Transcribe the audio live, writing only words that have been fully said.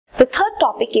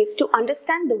topic is to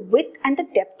understand the width and the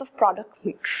depth of product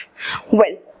mix.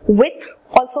 Well, width,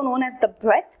 also known as the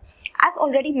breadth, as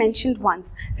already mentioned once,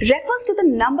 refers to the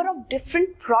number of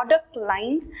different product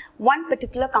lines one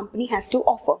particular company has to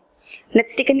offer.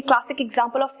 Let's take a classic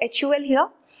example of HUL here.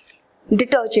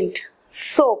 Detergent,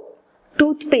 soap,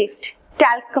 toothpaste,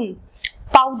 talcum,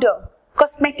 powder,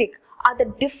 cosmetic are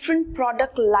the different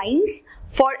product lines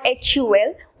for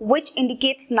HUL, which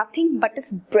indicates nothing but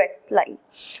its breadth line.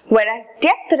 Whereas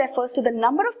depth refers to the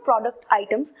number of product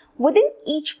items within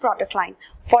each product line.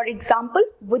 For example,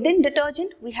 within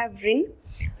detergent we have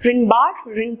Rin bar,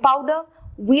 Rin powder,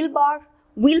 wheel bar,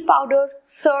 wheel powder,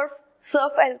 Surf,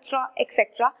 Surf Ultra,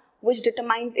 etc., which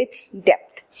determines its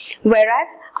depth. Whereas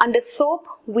under soap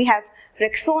we have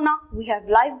Rexona, we have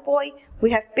Lifebuoy, we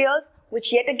have Pears,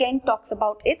 which yet again talks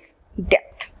about its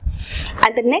depth.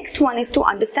 And the next one is to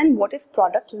understand what is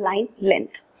product line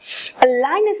length. A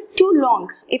line is too long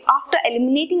if after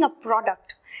eliminating a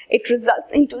product it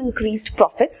results into increased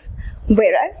profits,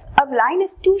 whereas a line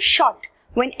is too short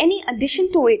when any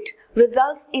addition to it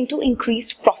results into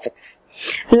increased profits.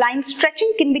 Line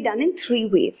stretching can be done in three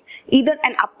ways, either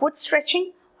an upward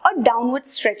stretching or downward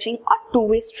stretching or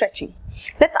two-way stretching.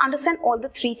 Let's understand all the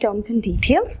three terms in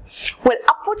details. Well,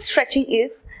 upward stretching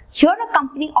is here a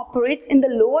company operates in the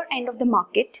lower end of the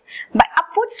market. By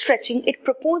upward stretching, it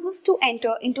proposes to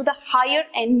enter into the higher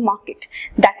end market,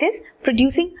 that is,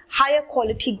 producing higher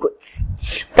quality goods.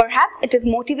 Perhaps it is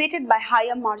motivated by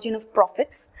higher margin of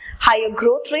profits, higher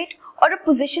growth rate, or a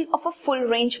position of a full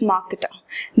range marketer.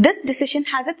 This decision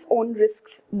has its own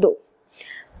risks though.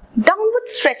 Downward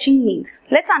stretching means,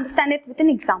 let's understand it with an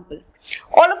example.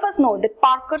 All of us know that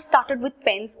Parker started with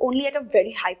pens only at a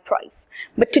very high price.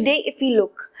 But today if we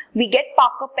look, we get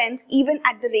Parker pens even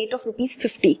at the rate of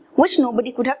 ₹50, which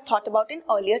nobody could have thought about in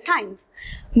earlier times.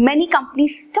 Many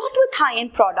companies start with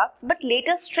high-end products but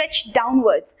later stretch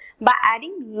downwards by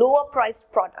adding lower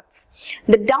priced products.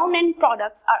 The down-end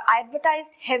products are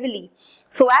advertised heavily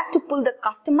so as to pull the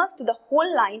customers to the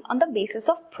whole line on the basis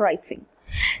of pricing.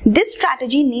 This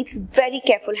strategy needs very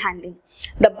careful handling.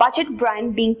 The budget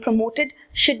brand being promoted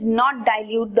should not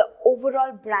dilute the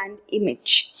overall brand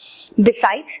image.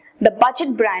 Besides, the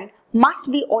budget brand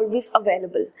must be always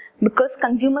available because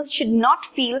consumers should not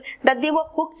feel that they were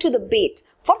hooked to the bait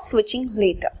for switching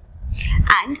later.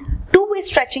 And two-way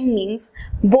stretching means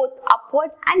both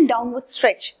upward and downward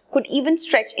stretch could even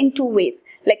stretch in two ways.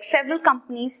 Like several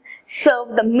companies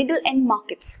serve the middle end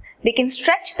markets, they can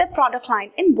stretch their product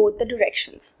line in both the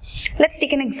directions. Let's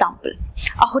take an example.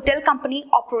 A hotel company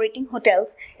operating hotels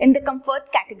in the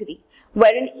comfort category,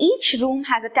 wherein each room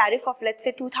has a tariff of let's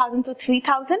say 2,000 to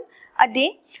 3,000 a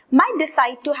day, might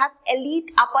decide to have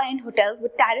elite upper end hotels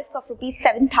with tariffs of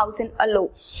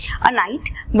 ₹7,000 a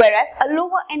night, whereas a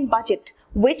lower end budget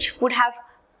which would have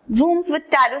rooms with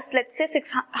tariffs let's say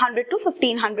 600 to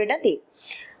 1,500 a day.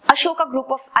 Ashoka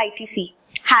Group of ITC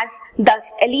has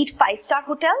thus elite 5-star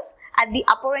hotels at the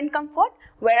upper end comfort,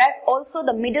 whereas also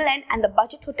the middle end and the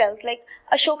budget hotels like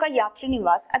Ashoka Yatri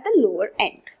Niwas at the lower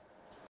end.